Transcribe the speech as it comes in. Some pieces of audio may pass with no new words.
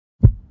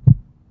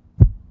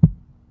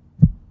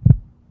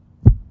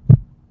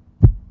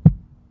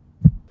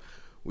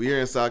We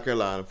here in South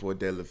Carolina for a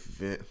deadlift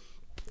event.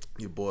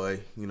 Your boy,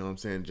 you know what I'm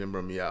saying, Jim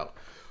brought me out,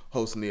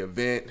 hosting the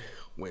event.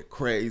 Went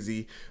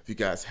crazy. If you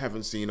guys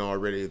haven't seen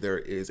already, there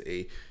is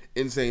a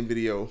insane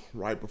video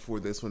right before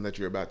this one that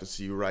you're about to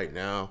see right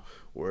now,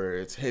 where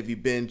it's heavy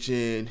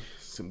benching,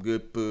 some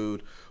good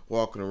food,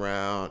 walking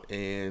around,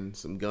 and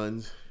some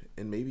guns,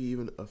 and maybe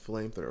even a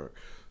flamethrower.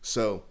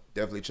 So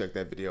definitely check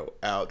that video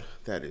out.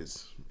 That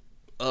is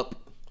up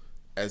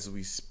as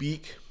we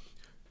speak.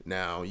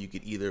 Now you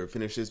could either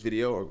finish this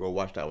video or go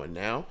watch that one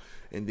now,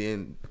 and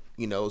then,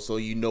 you know, so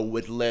you know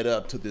what led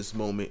up to this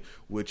moment,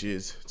 which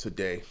is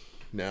today.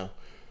 Now,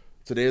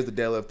 today is the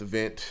deadlift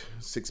event,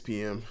 6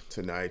 p.m.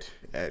 tonight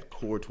at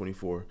Core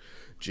 24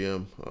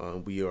 Gym.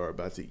 We are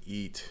about to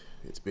eat.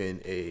 It's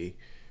been a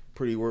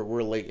pretty,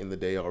 we're late in the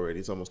day already.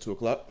 It's almost 2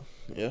 o'clock.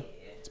 Yeah,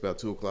 it's about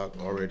 2 o'clock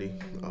already.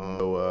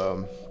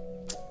 So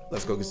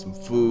let's go get some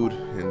food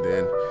and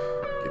then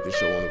get this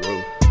show on the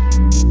road.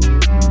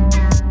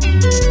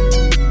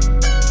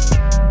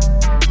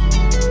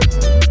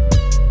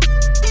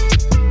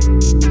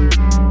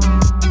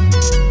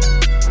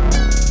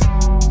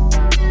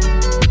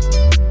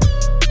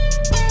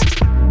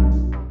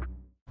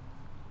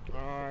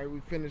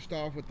 Finished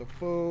off with the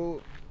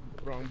food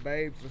from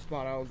Babes, the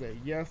spot I was at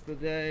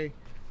yesterday.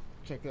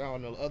 Checked it out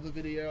in the other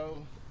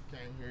video.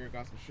 Came here,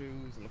 got some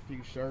shoes and a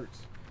few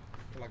shirts.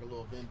 Like a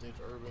little vintage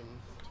urban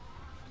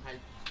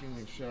hype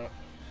streaming shop.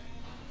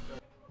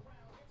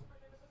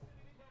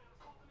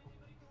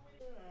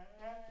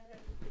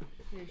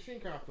 She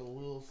got a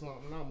little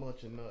something, not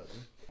much of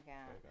nothing. I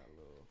got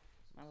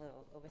my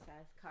little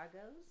oversized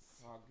cargos.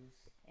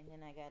 And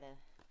then I got a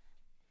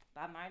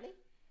Bob Marley.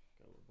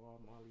 Got a Bob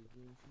Marley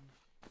jersey.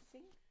 See?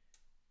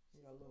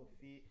 You got a little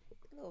fit.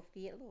 A little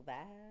fit, a little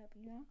vibe,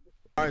 you know?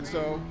 Alright,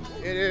 so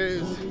it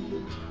is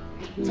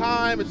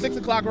time. It's 6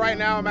 o'clock right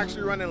now. I'm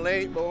actually running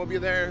late, but we'll be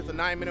there. It's a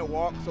 9-minute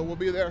walk, so we'll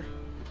be there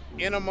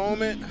in a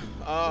moment.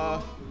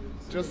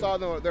 Just saw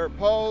their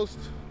post.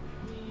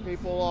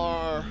 People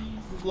are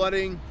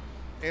flooding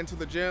into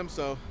the gym,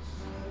 so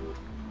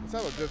let's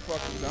have a good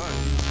fucking time.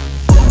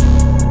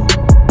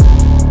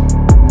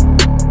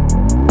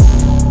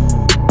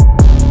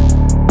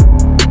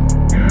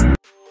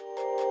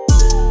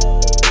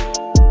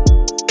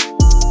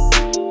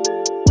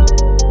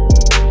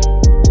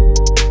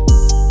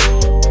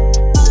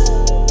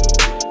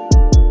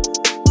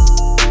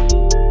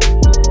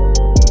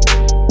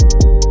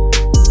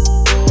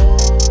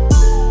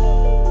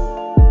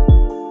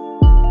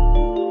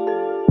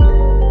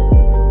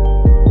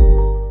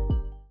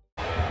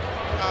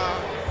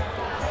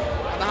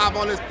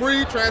 On this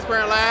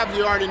pre-transparent labs,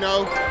 you already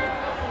know,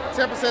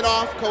 10%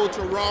 off, code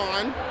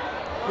Teron.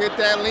 Hit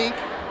that link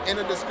in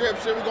the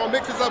description. We're gonna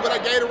mix this up with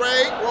that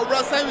Gatorade. What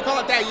Russ say, we call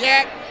it that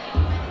yak.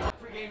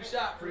 Pre-game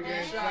shot.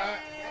 Pre-game shot.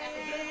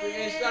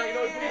 Pre-game shot. You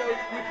know,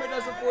 we picked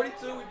us a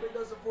 42. We picked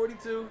us a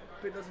 42.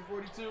 Picked us a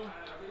 42.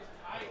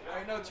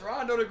 I know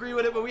Teron don't agree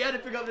with it, but we had to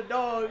pick up the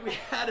dog. We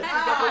had to pick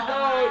up the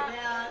dog.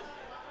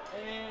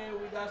 And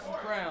we got some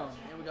crown.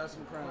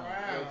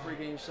 Wow.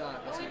 Pre-game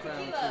shot. Got some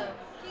crown too.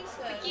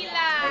 Tequila.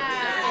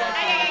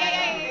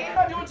 You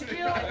not doing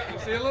tequila?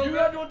 See a little bit? You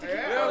not doing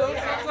tequila?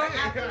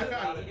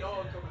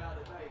 Yeah,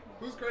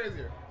 Who's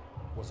crazier?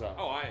 What's up?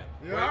 Oh, I am.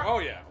 Yeah? Oh,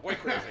 yeah. Way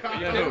crazy.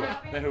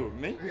 Then who?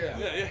 Me? Yeah.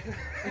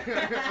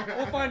 Yeah.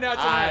 We'll find out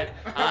tonight.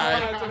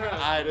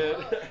 I did.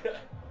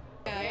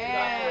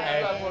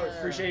 Hey,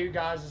 appreciate you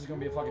guys. This is going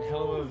to be a fucking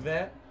hell of an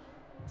event.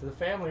 To the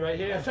family right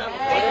here.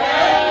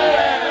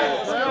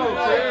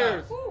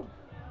 Cheers.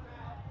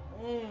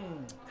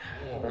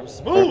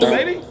 Smooth,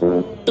 baby.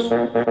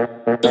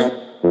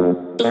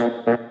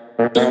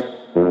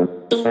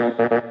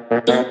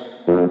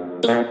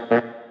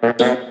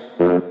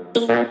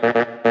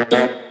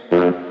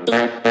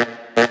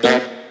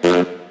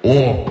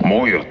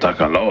 Muy está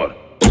calor.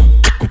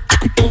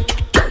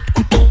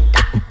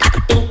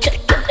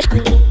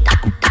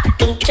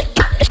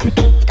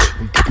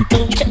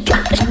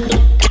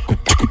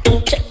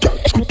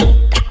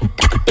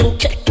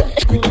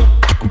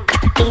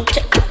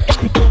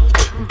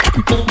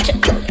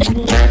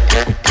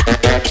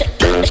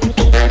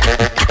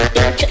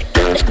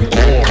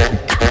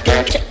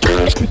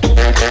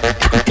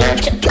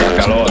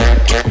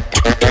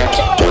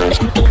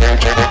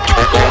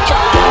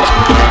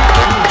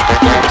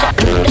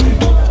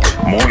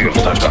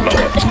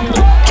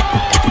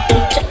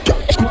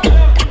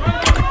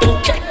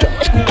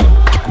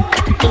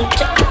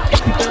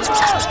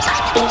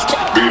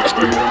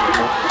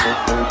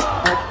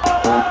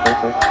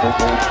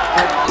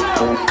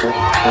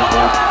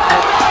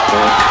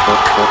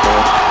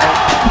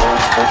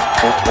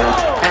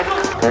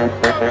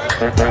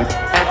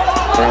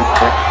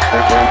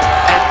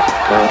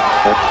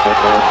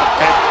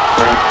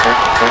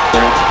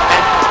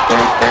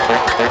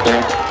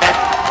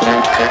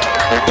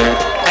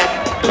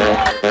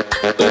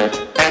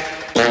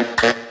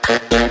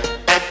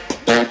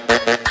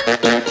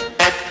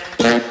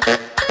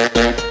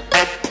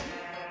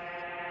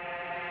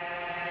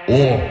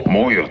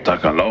 Muy está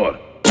calor.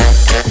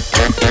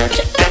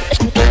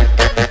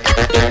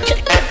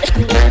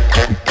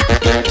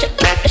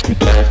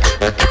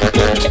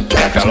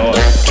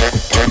 calor.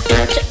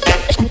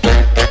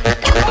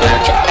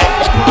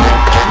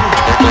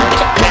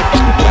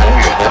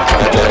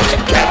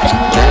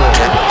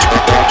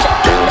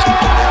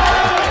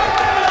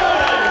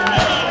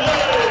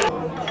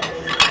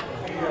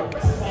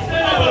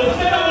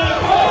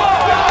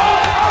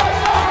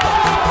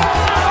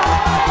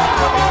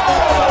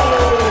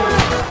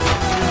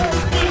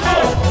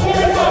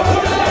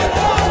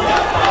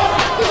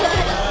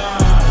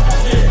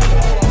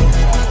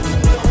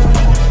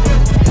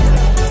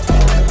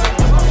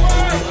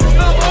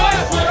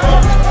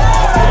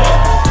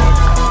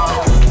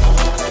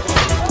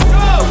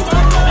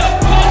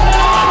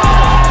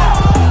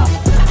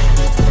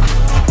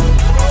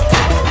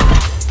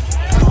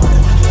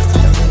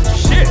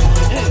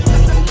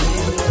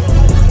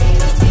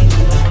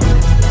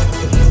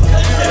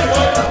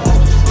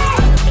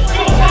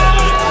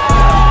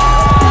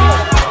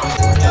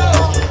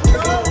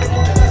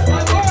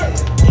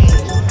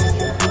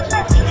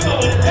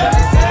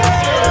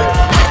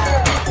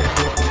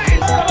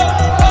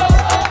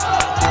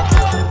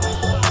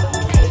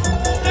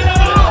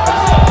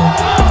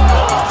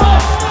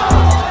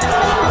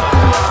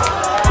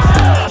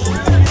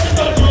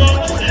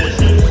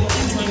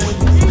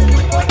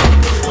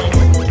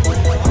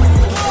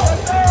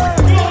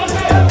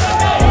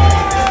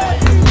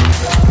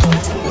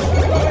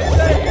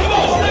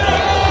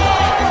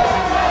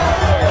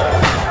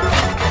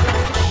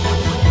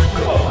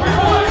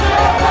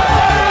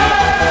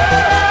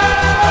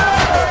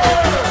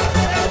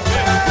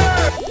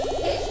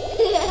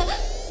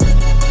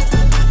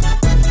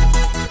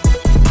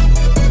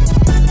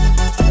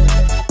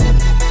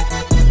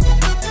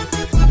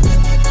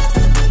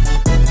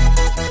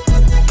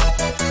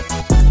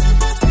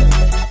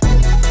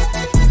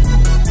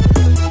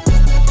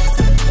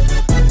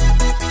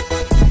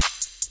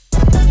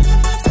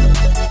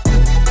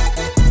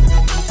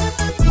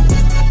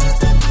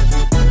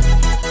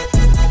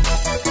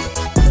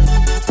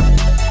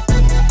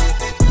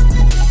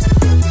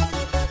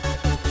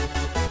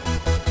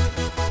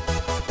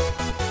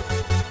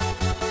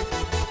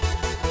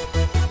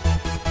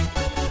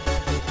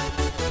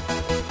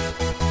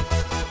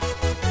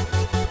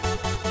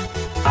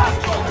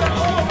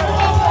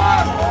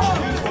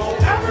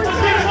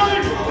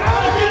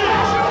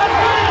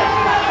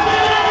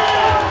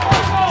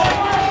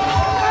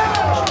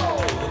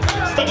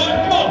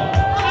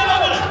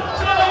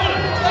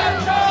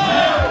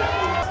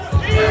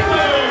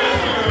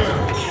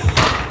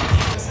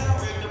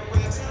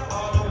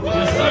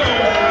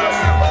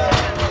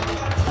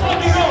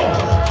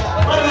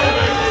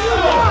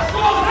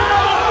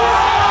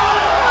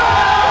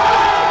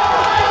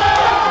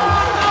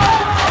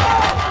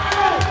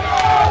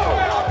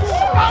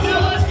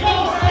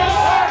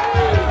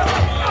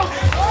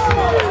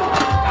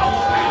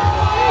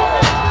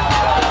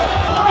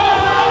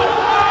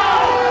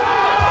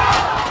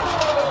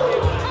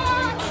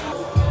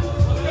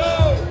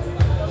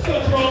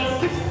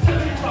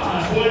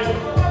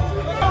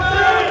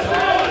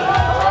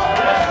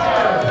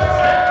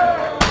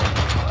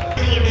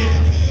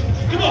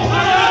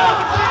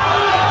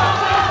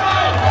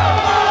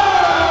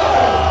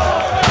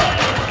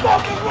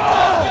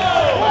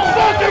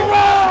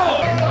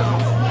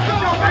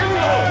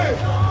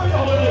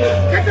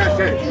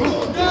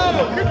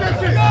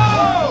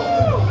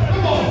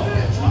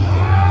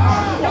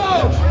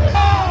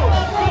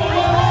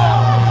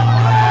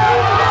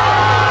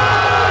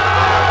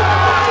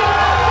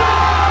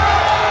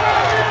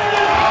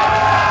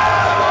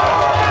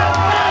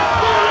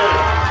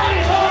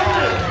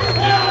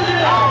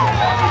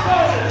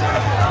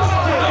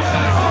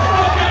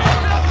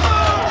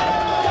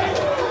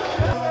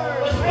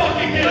 Let's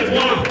fucking get it,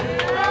 one.